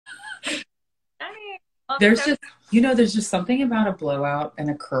Well, There's so just, there's just something about a blowout and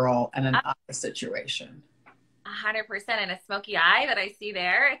a curl and an eye situation. 100% and a smoky eye that I see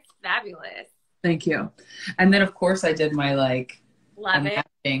there. It's fabulous. Thank you. And then of course I did my Love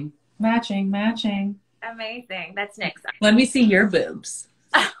it. matching. Amazing. That's next. Let me see your boobs.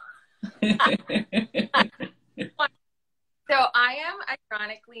 So I am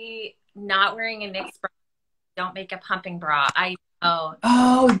ironically not wearing a NYX bra. Don't make a pumping bra. I know.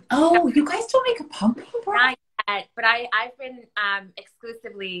 Oh, you guys don't make a pumping bra? Not yet, but I've been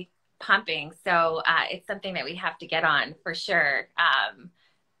exclusively pumping. So it's something that we have to get on for sure.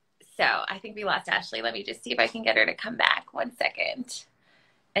 So I think we lost Ashley. Let me just see if I can get her to come back. 1 second.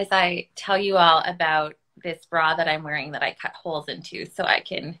 As I tell you all about this bra that I'm wearing that I cut holes into so I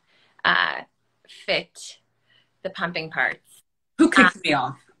can fit the pumping parts. Who kicked me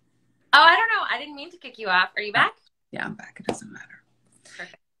off? Oh, I don't know. I didn't mean to kick you off. Are you back? Yeah, I'm back. It doesn't matter.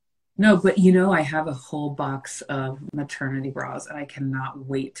 Perfect. No, but I have a whole box of maternity bras and I cannot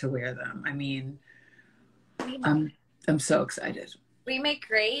wait to wear them. I mean, I'm so excited. We make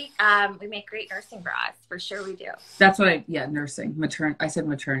great nursing bras. For sure we do. That's what nursing. I said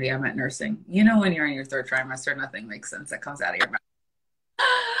maternity, I meant nursing. When you're in your third trimester, nothing makes sense that comes out of your mouth.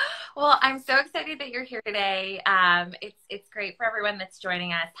 Well, I'm so excited that you're here today. It's great for everyone that's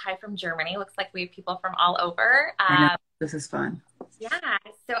joining us. Hi from Germany. Looks like we have people from all over. I know. This is fun. Yeah.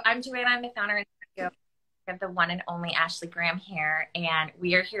 So I'm Joanna. I'm the founder and CEO of the one and only Ashley Graham here. And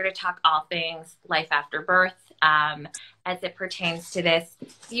we are here to talk all things life after birth as it pertains to this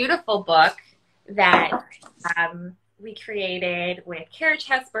beautiful book that we created with Carriage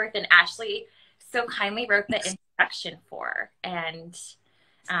House Birth and Ashley so kindly wrote the introduction for. And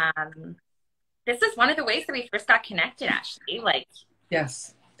this is one of the ways that we first got connected, Ashley.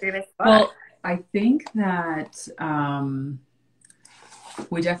 Yes. Through this book. Well, I think that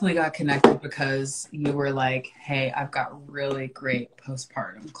we definitely got connected because you were like, hey, I've got really great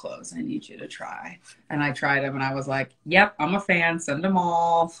postpartum clothes I need you to try. And I tried them and I was like, yep, I'm a fan. Send them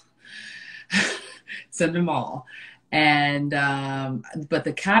all. Send them all. And, but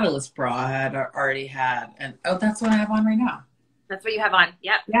the Catalyst bra I had already had. And, that's what I have on right now. That's what you have on.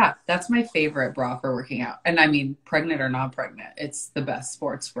 Yep. Yeah, that's my favorite bra for working out. And I mean, pregnant or not pregnant, it's the best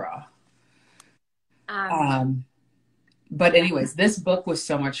sports bra. But anyways, this book was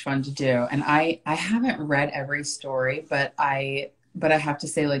so much fun to do. And I haven't read every story, but I have to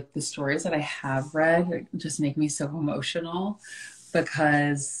say, the stories that I have read just make me so emotional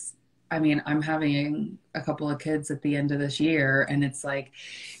because, I mean, I'm having a couple of kids at the end of this year and it's like,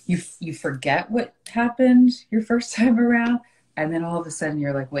 you forget what happened your first time around. And then all of a sudden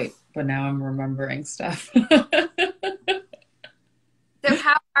you're like, wait, but now I'm remembering stuff. So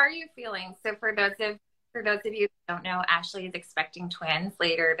how are you feeling? So for those of you who don't know, Ashley is expecting twins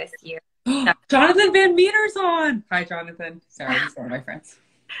later this year. Jonathan Van Meter's on. Hi, Jonathan. Sorry, these are my friends.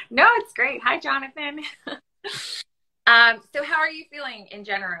 No, it's great. Hi, Jonathan. So how are you feeling in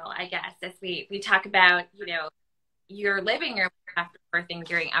general, I guess, as we talk about, you're living your life after birthing,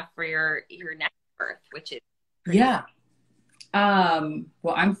 gearing up for your next birth, which is crazy. Yeah.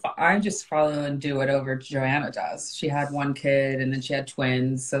 Well, I'm just following do whatever Joanna does. She had one kid and then she had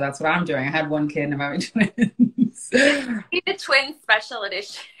twins. So that's what I'm doing. I had one kid and I'm having twins. The twin special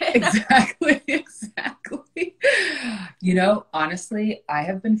edition. Exactly. Honestly, I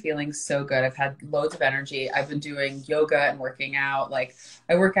have been feeling so good. I've had loads of energy. I've been doing yoga and working out. I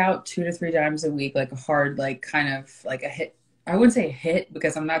work out 2 to 3 times a week, a hard, kind of a hit. I wouldn't say hit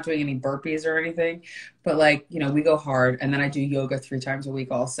because I'm not doing any burpees or anything, but we go hard and then I do yoga 3 times a week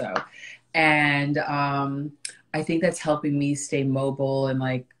also. And I think that's helping me stay mobile and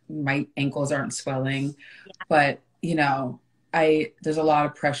my ankles aren't swelling, but there's a lot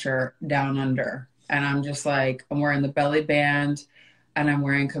of pressure down under and I'm just I'm wearing the belly band and I'm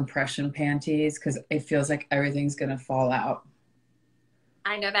wearing compression panties because it feels like everything's going to fall out.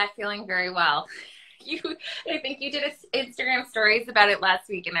 I know that feeling very well. I think you did Instagram stories about it last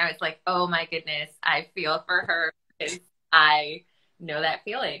week and I was like, oh my goodness, I feel for her because I know that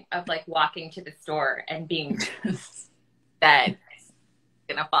feeling of walking to the store and being that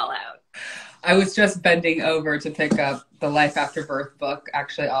gonna fall out. I was just bending over to pick up the Life After Birth book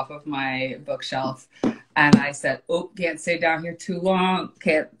actually off of my bookshelf and I said, oh, can't stay down here too long,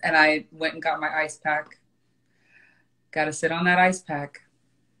 and I went and got my ice pack. Gotta sit on that ice pack.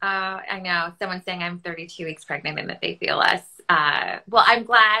 I know. Someone's saying I'm 32 weeks pregnant and that they feel less. Well, I'm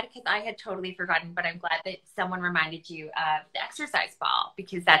glad because I had totally forgotten, but I'm glad that someone reminded you of the exercise ball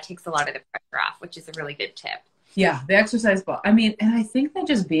because that takes a lot of the pressure off, which is a really good tip. Yeah, the exercise ball. I mean, and I think that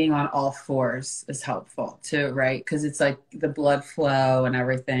just being on all fours is helpful too, right? Because it's like the blood flow and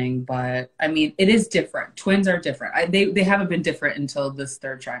everything. But I mean, it is different. Twins are different. They haven't been different until this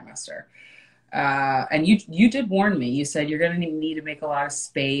third trimester. And you did warn me. You said you're gonna need to make a lot of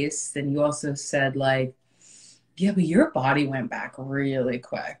space, and you also said like, yeah, but your body went back really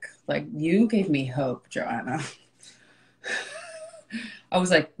quick. Like you gave me hope, Joanna. I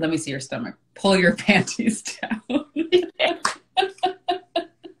was like, let me see your stomach. Pull your panties down.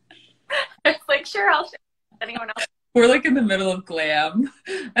 It's like, sure, I'll show anyone else. We're like in the middle of glam,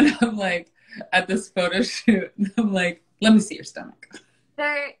 and I'm like at this photo shoot, and I'm like, let me see your stomach.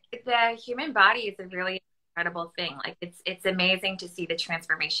 The human body is a really incredible thing. Like it's amazing to see the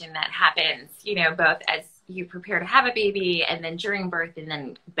transformation that happens, you know, both as you prepare to have a baby and then during birth and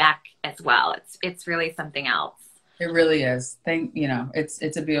then back as well. It's really something else. It really is. You know, it's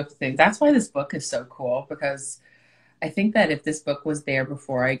a beautiful thing. That's why this book is so cool, because I think that if this book was there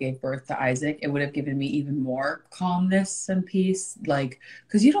before I gave birth to Isaac, it would have given me even more calmness and peace. Like,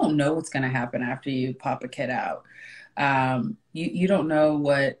 because you don't know what's going to happen after you pop a kid out. You don't know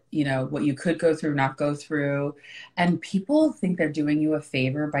what, you know, what you could go through, not go through. And people think they're doing you a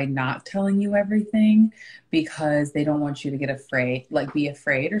favor by not telling you everything because they don't want you to get afraid, like be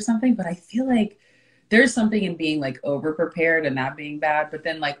afraid or something. But I feel like there's something in being like over prepared and that being bad, but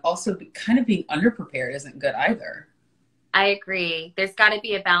then like also kind of being underprepared isn't good either. I agree. There's got to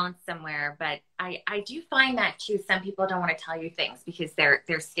be a balance somewhere, but I do find that too. Some people don't want to tell you things because they're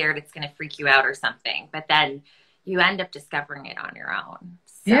scared it's going to freak you out or something. But then you end up discovering it on your own.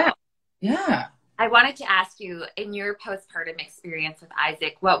 So Yeah. Yeah. I wanted to ask you, in your postpartum experience with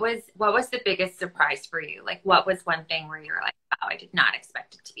Isaac, what was the biggest surprise for you? Like, what was one thing where you're like, wow, I did not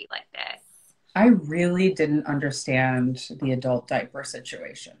expect it to be like this? I really didn't understand the adult diaper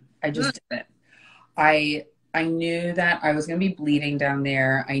situation. I just didn't. I knew that I was going to be bleeding down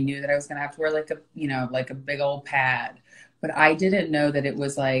there. I knew that I was going to have to wear like a, you know, like a big old pad. But I didn't know that it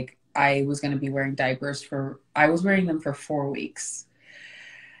was like I was going to be wearing diapers I was wearing them for 4 weeks.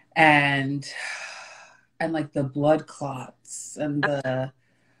 And like the blood clots and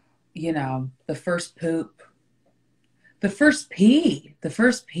you know, the first poop, the first pee.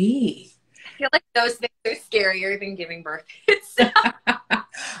 I feel like those things are scarier than giving birth itself.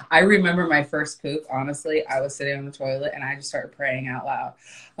 I remember my first poop, honestly. I was sitting on the toilet and I just started praying out loud.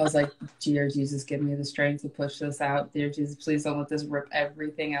 I was like, dear Jesus, give me the strength to push this out. Dear Jesus, please don't let this rip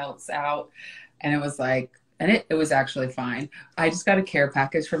everything else out. And it was like, and it was actually fine. I just got a care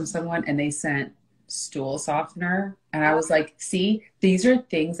package from someone and they sent stool softener. And I was like, see, these are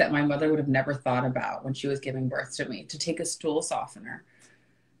things that my mother would have never thought about when she was giving birth to me, to take a stool softener.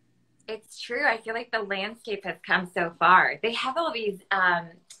 It's true. I feel like the landscape has come so far. They have all these.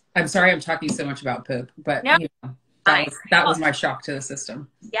 I'm sorry I'm talking so much about poop, but No, you know, that was my shock to the system.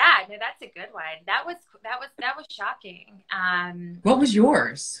 yeah, no, that's a good one. That was shocking. What was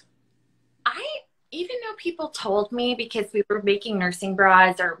yours? I even though people told me, because we were making nursing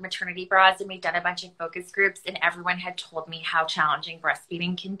bras or maternity bras and we'd done a bunch of focus groups and everyone had told me how challenging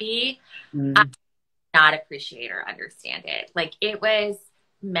breastfeeding can be, I did not appreciate or understand it. Like it was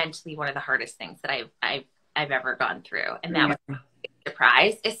mentally one of the hardest things that I've ever gone through. And that was a big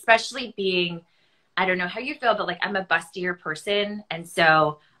surprise, especially being, I don't know how you feel, but like I'm a bustier person. And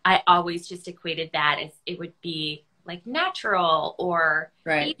so I always just equated that as it would be like natural or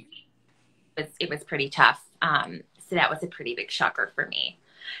Right. It was pretty tough. So that was a pretty big shocker for me.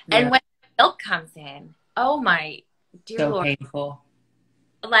 Yeah. And when milk comes in, oh my dear So Lord, painful.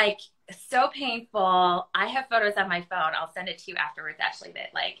 like so painful. I have photos on my phone. I'll send it to you afterwards, Ashley,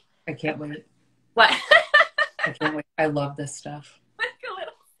 that like, I can't wait. what? I can't wait. I love this stuff. Like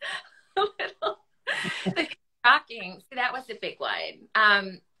a little, like, shocking. So that was a big one.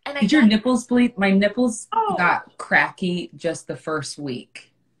 And Did your nipples bleed? My nipples Oh. got cracky just the first week.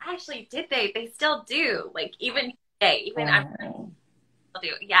 Actually, did they? They still do. Like even today, even I'm Oh. still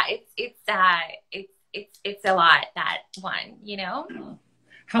do. Yeah, it's a lot, that one, you know?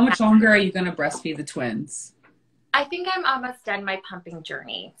 How much longer are you going to breastfeed the twins? I think I'm almost done my pumping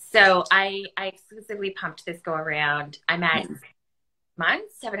journey. So I exclusively pumped this go around. I'm at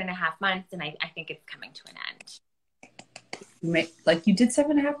months, 7.5 months, and I think it's coming to an end. Like you did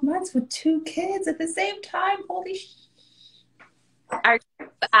 7.5 months with 2 kids at the same time. Holy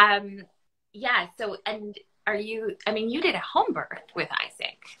Yeah. So, and I mean, you did a home birth with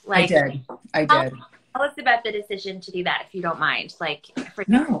Isaac. I Like, did. tell us about the decision to do that, if you don't mind. Like, for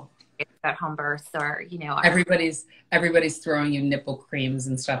No. about home births or, you know, Everybody's throwing you nipple creams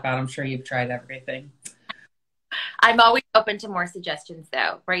and stuff out. I'm sure you've tried everything. I'm always open to more suggestions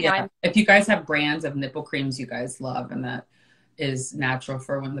though. Right now Yeah. If you guys have brands of nipple creams you guys love and that is natural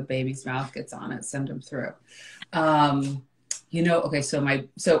for when the baby's mouth gets on it, send them through. Um, okay, so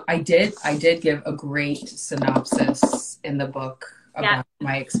I did give a great synopsis in the book yeah. about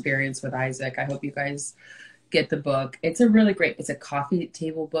my experience with Isaac. I hope you guys get the book. It's a coffee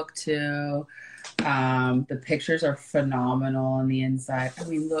table book too. The pictures are phenomenal on the inside. I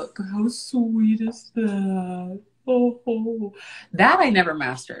mean, look how sweet is that? Oh, that I never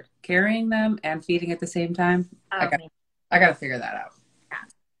mastered. Carrying them and feeding at the same time. Oh, I got to figure that out.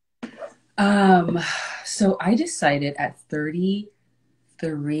 yeah. So I decided at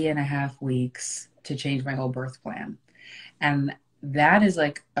 33 and a half weeks to change my whole birth plan. And that is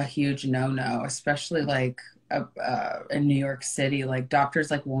like a huge no-no, especially like in New York City, like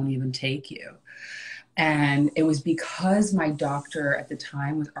doctors like won't even take you. And it was because my doctor at the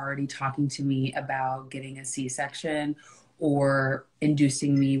time was already talking to me about getting a C-section or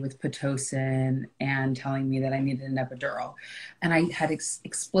inducing me with Pitocin and telling me that I needed an epidural. And I had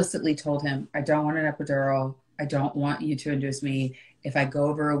explicitly told him, I don't want an epidural. I don't want you to induce me. If I go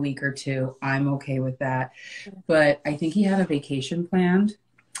over a week or two, I'm okay with that. But I think he had a vacation planned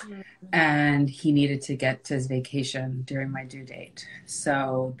and he needed to get to his vacation during my due date.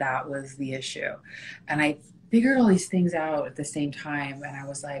 So that was the issue. And I figured all these things out at the same time. And I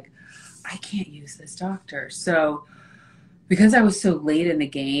was like, I can't use this doctor. So because I was so late in the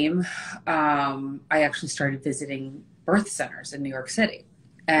game, I actually started visiting birth centers in New York City.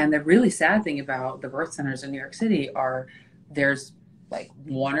 And the really sad thing about the birth centers in New York City are there's like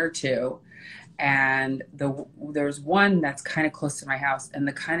one or two. And there's one that's kind of close to my house, and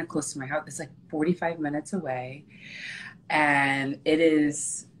the kind of close to my house is like 45 minutes away. And it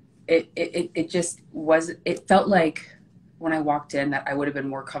just was, it felt like when I walked in that I would have been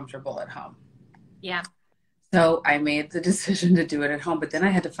more comfortable at home. Yeah. So I made the decision to do it at home, but then I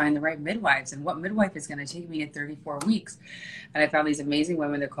had to find the right midwives and what midwife is going to take me at 34 weeks. And I found these amazing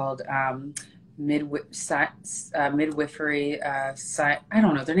women. They're called, midwifery, I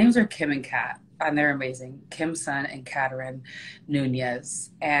don't know. Their names are Kim and Kat, and they're amazing. Kim Sun and Katerin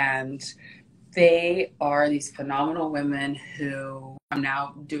Nunez. And they are these phenomenal women who I'm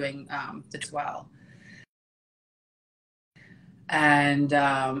now doing as well. And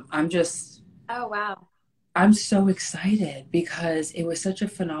I'm just... Oh, wow. I'm so excited because it was such a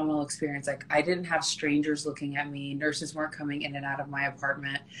phenomenal experience. Like I didn't have strangers looking at me. Nurses weren't coming in and out of my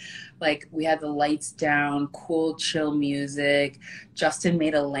apartment. Like we had the lights down, cool, chill music. Justin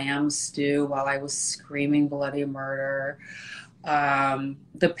made a lamb stew while I was screaming bloody murder.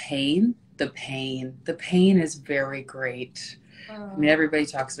 The pain is very great. I mean, everybody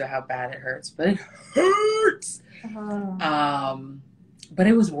talks about how bad it hurts, but it hurts. But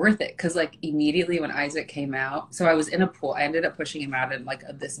it was worth it because like immediately when Isaac came out, so I was in a pool. I ended up pushing him out in like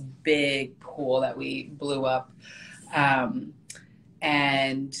this big pool that we blew up. And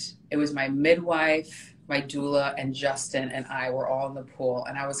it was my midwife, my doula, and Justin and I were all in the pool.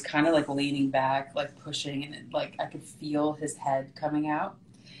 And I was kind of like leaning back, like pushing, and like I could feel his head coming out.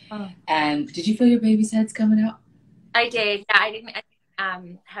 And did you feel your baby's heads coming out? I did. Yeah, I didn't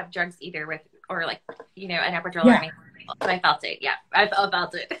have drugs either with, or like, an epidural or anything. But I felt it. Yeah, I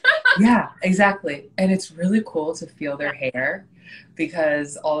felt it. Yeah, exactly. And it's really cool to feel their hair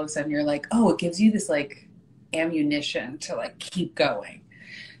because all of a sudden you're like, oh, it gives you this like ammunition to like keep going.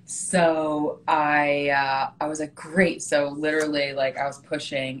 So I was like, great. So literally like I was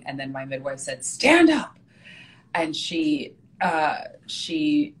pushing and then my midwife said, stand up. And she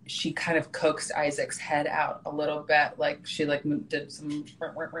kind of coaxed Isaac's head out a little bit. Like she like did some,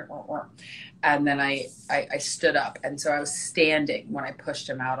 and then I stood up. And so I was standing when I pushed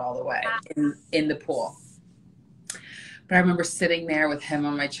him out all the way in the pool. But I remember sitting there with him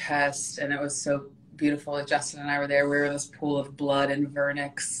on my chest and it was so beautiful. Justin and I were there. We were in this pool of blood and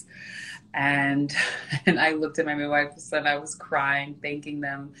vernix. And I looked at my midwife and I was crying, thanking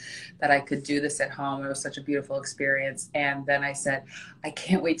them that I could do this at home. It was such a beautiful experience. And then I said, I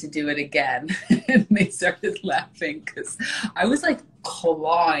can't wait to do it again. And they started laughing because I was like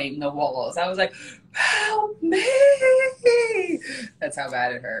clawing the walls. I was like, help me. That's how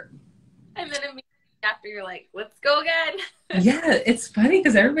bad it hurt. And then immediately after you're like, let's go again. Yeah, it's funny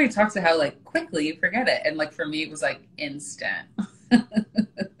because everybody talks about how like quickly you forget it. And like for me, it was like instant.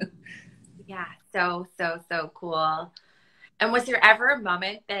 Yeah, so cool. And was there ever a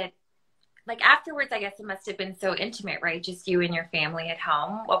moment that, like afterwards, I guess it must have been so intimate, right? Just you and your family at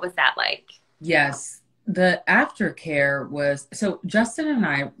home. What was that like? Yes. The aftercare was, so Justin and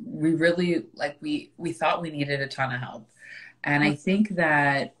I, we really, like, we thought we needed a ton of help. And I think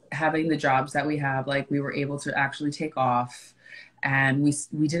that having the jobs that we have, like we were able to actually take off, and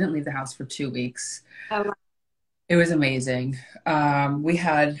we didn't leave the house for 2 weeks. Oh, It was amazing. We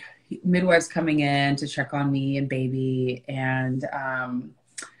had midwives coming in to check on me and baby, and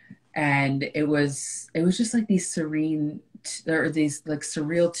it was just like these or these like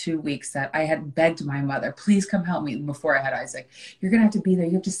surreal 2 weeks that I had begged my mother, please come help me before I had Isaac. You're gonna have to be there.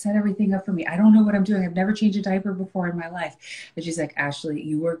 You have to set everything up for me. I don't know what I'm doing. I've never changed a diaper before in my life. And she's like, Ashley,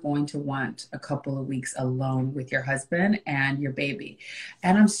 you are going to want a couple of weeks alone with your husband and your baby.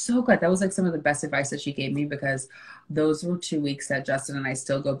 And I'm so glad. That was like some of the best advice that she gave me, because those were 2 weeks that Justin and I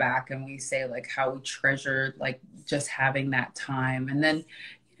still go back and we say like how we treasured like just having that time. And then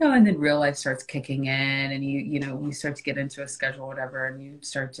and then real life starts kicking in, and you start to get into a schedule, whatever, and you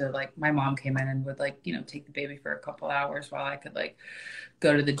start to like, my mom came in and would like, take the baby for a couple hours while I could like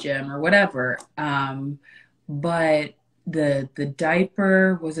go to the gym or whatever. But the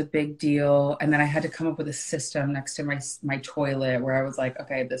diaper was a big deal. And then I had to come up with a system next to my toilet where I was like,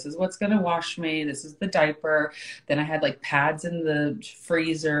 okay, this is what's going to wash me. This is the diaper. Then I had like pads in the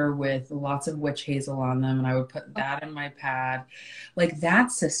freezer with lots of witch hazel on them. And I would put that in my pad. Like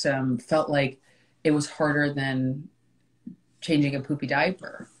that system felt like it was harder than changing a poopy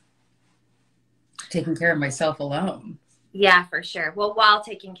diaper, taking care of myself alone. yeah, for sure. Well, while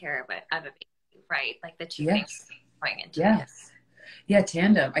taking care of a baby, right? Like the two things going into it. Yes. Yeah,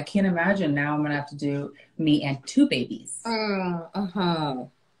 tandem. I can't imagine now I'm going to have to do me and two babies.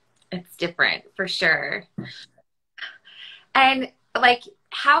 It's different for sure. And like,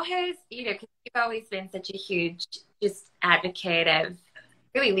 how has, because you've always been such a huge just advocate of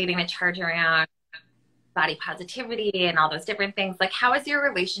really leading the charge around body positivity and all those different things. Like, how has your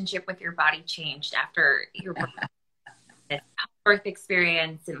relationship with your body changed after your birth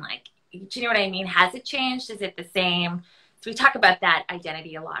experience? And like, do you know what I mean? Has it changed? Is it the same? So we talk about that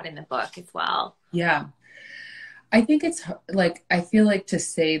identity a lot in the book as well. Yeah. I think it's like, I feel like to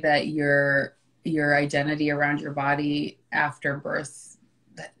say that your identity around your body after birth,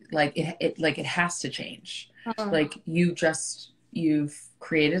 like it has to change. Like you've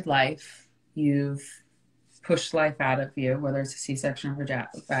created life, you've pushed life out of you, whether it's a C-section or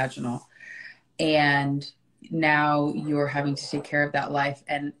vaginal, and now you're having to take care of that life.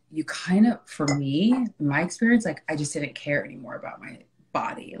 And you kind of, for me, in my experience, like I just didn't care anymore about my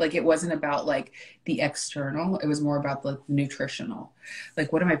body. Like it wasn't about like the external, it was more about the nutritional.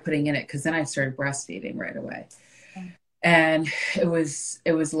 Like, what am I putting in it? Because then I started breastfeeding right away. And it was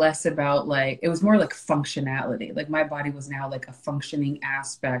less about like, it was more like functionality. Like my body was now like a functioning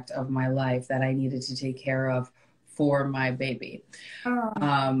aspect of my life that I needed to take care of for my baby.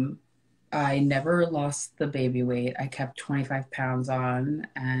 I never lost the baby weight. I kept 25 pounds on,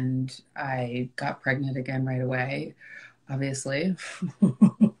 and I got pregnant again right away, obviously.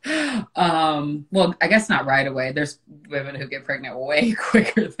 Well, I guess not right away. There's women who get pregnant way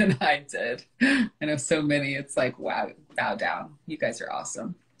quicker than I did. I know so many. It's like, wow, bow down. You guys are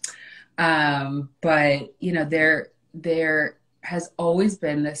awesome. But there has always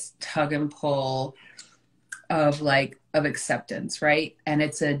been this tug and pull of acceptance, right? And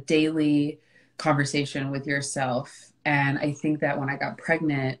it's a daily conversation with yourself. And I think that when I got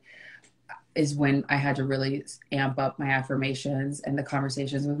pregnant is when I had to really amp up my affirmations and the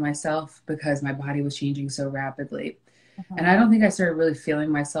conversations with myself, because my body was changing so rapidly. And I don't think I started really feeling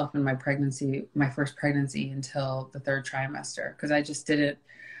myself in my first pregnancy, until the third trimester, because I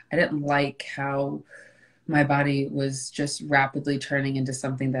didn't like how my body was just rapidly turning into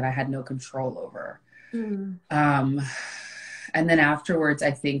something that I had no control over. And then afterwards,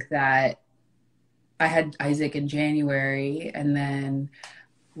 I think that I had Isaac in January, and then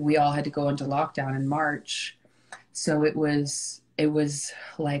we all had to go into lockdown in March. So it was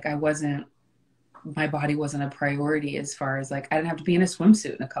like my body wasn't a priority, as far as like, I didn't have to be in a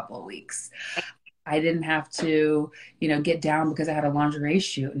swimsuit in a couple of weeks. I didn't have to, get down because I had a lingerie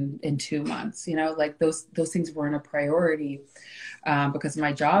shoot in 2 months, like those things weren't a priority. Because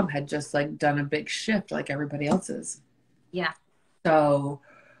my job had just like done a big shift like everybody else's. Yeah. So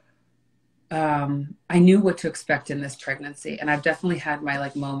I knew what to expect in this pregnancy. And I've definitely had my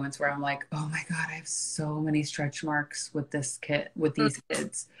like moments where I'm like, oh my God, I have so many stretch marks with these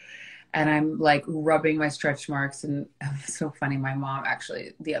kids. And I'm like rubbing my stretch marks. And it's so funny. My mom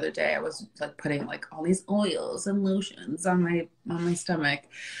actually, the other day, I was like putting like all these oils and lotions on my stomach.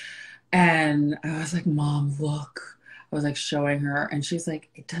 And I was like, Mom, look. I was like showing her, and she's like,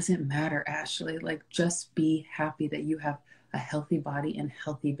 it doesn't matter, Ashley. Like, just be happy that you have a healthy body and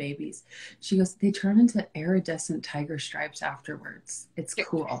healthy babies. She goes, they turn into iridescent tiger stripes afterwards. It's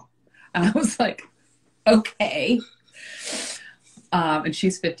cool. And I was like, okay. And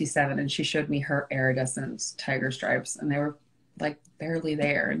she's 57, and she showed me her iridescent tiger stripes, and they were like barely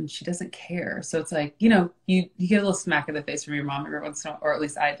there, and she doesn't care. So it's like, you get a little smack in the face from your mom every once in a while, or at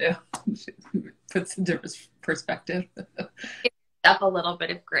least I do. Puts a different perspective. Give yourself a little bit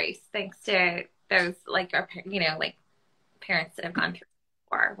of grace thanks to those like our like parents that have gone through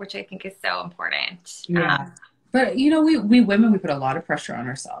before, which I think is so important. Yeah. But we women, we put a lot of pressure on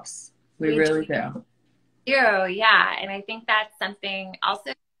ourselves. We really do. Yeah. And I think that's something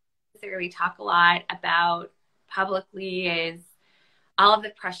also that we talk a lot about publicly is all of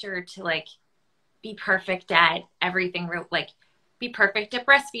the pressure to like be perfect at everything, like be perfect at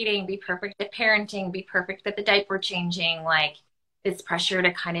breastfeeding, be perfect at parenting, be perfect at the diaper changing, like this pressure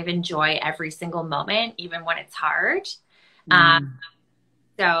to kind of enjoy every single moment, even when it's hard.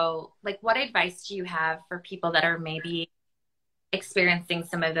 So like, what advice do you have for people that are maybe experiencing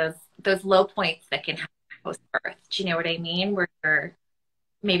some of those low points that can happen post-birth? Do you know what I mean? Where you're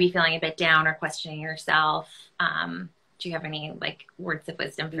maybe feeling a bit down or questioning yourself. Do you have any like words of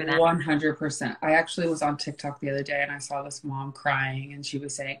wisdom for that? 100%. I actually was on TikTok the other day and I saw this mom crying, and she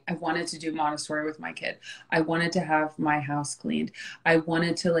was saying, I wanted to do Montessori with my kid. I wanted to have my house cleaned. I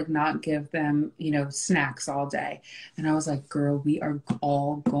wanted to like not give them, snacks all day. And I was like, girl, we are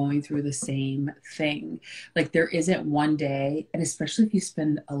all going through the same thing. Like there isn't one day, and especially if you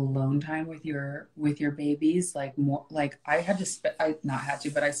spend alone time with your babies, like more like I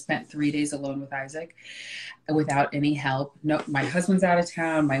spent 3 days alone with Isaac without any help. No, my husband's out of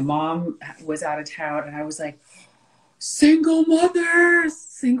town. My mom was out of town. And I was like, single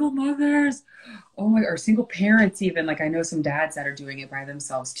mothers. Oh my, or single parents even. Like I know some dads that are doing it by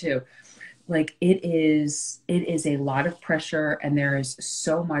themselves too. Like it is a lot of pressure, and there is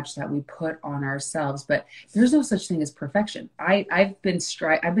so much that we put on ourselves, but there's no such thing as perfection. I've been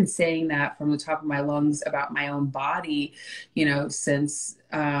saying that from the top of my lungs about my own body, since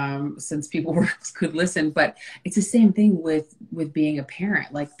people could listen. But it's the same thing with being a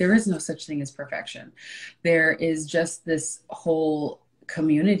parent. Like there is no such thing as perfection. There is just this whole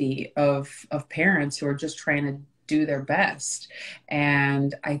community of parents who are just trying to do their best.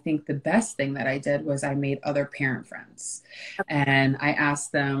 And I think the best thing that I did was I made other parent friends, and I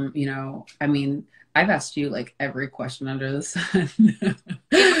asked them, I've asked you like every question under the sun.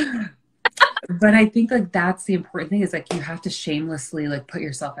 But I think like that's the important thing, is like you have to shamelessly like put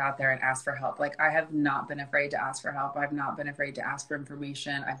yourself out there and ask for help. Like I have not been afraid to ask for help. I've not been afraid to ask for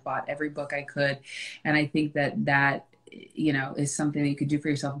information. I've bought every book I could. And I think that is something that you could do for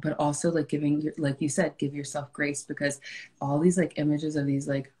yourself, but also like like you said, give yourself grace, because all these like images of these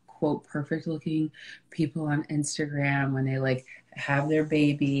like quote perfect looking people on Instagram when they like have their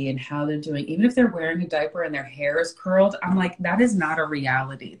baby and how they're doing, even if they're wearing a diaper and their hair is curled, I'm like, that is not a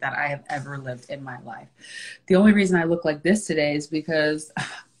reality that I have ever lived in my life. The only reason I look like this today is because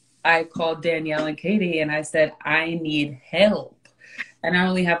I called Danielle and Katie and I said, I need help. And I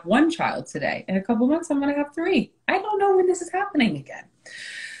only have one child today. In a couple months, I'm going to have 3. I don't know when this is happening again.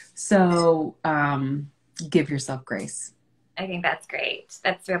 So give yourself grace. I think that's great.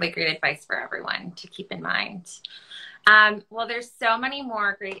 That's really great advice for everyone to keep in mind. Well, there's so many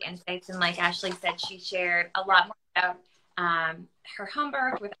more great insights. And like Ashley said, she shared a lot more about her home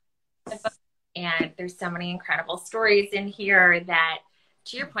birth with the book. And there's so many incredible stories in here that,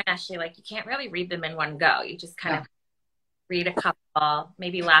 to your point, Ashley, like you can't really read them in one go. You just kind of read a couple,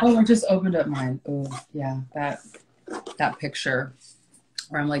 maybe laugh. Oh, I just opened up mine. Oh, yeah, that picture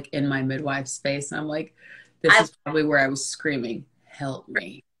where I'm like in my midwife space, and I'm like, this is probably where I was screaming, help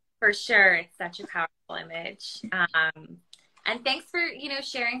me. For sure. It's such a powerful image. And thanks for,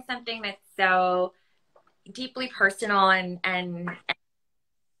 sharing something that's so deeply personal and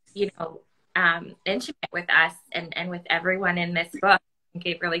intimate with us and with everyone in this book. I think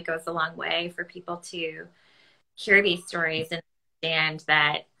it really goes a long way for people to hear these stories and understand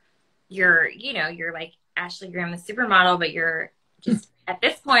that you're like Ashley Graham, the supermodel, but you're just at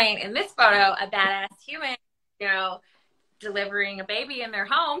this point in this photo, a badass human, delivering a baby in their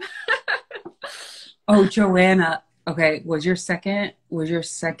home. Oh, Joanna. Okay. Was your second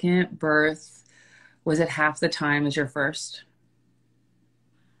birth, was it half the time as your first?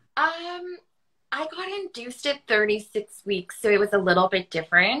 I got induced at 36 weeks, so it was a little bit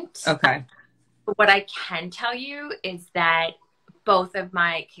different. Okay. What I can tell you is that both of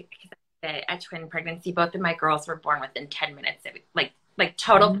my, a twin pregnancy, both of my girls were born within 10 minutes of like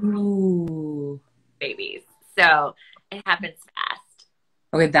total babies. So it happens fast.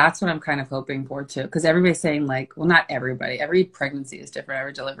 Okay, that's what I'm kind of hoping for too. Because everybody's saying like, well, not everybody. Every pregnancy is different.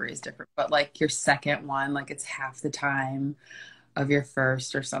 Every delivery is different. But like your second one, like it's half the time of your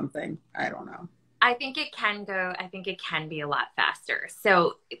first or something. I don't know. I think it can go, I think it can be a lot faster.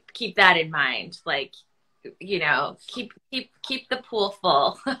 So keep that in mind. Like, you know, keep the pool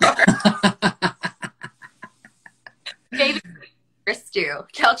full. Maybe for stew.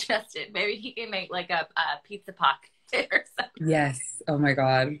 Tell Justin. Maybe he can make like a pizza pocket or something. Yes. Oh my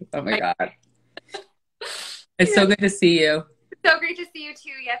God. Oh my God. It's so good to see you. So great to see you too.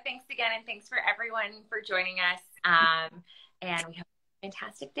 Yeah, thanks again. And thanks for everyone for joining us. And we have a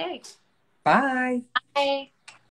fantastic day. Bye. Bye.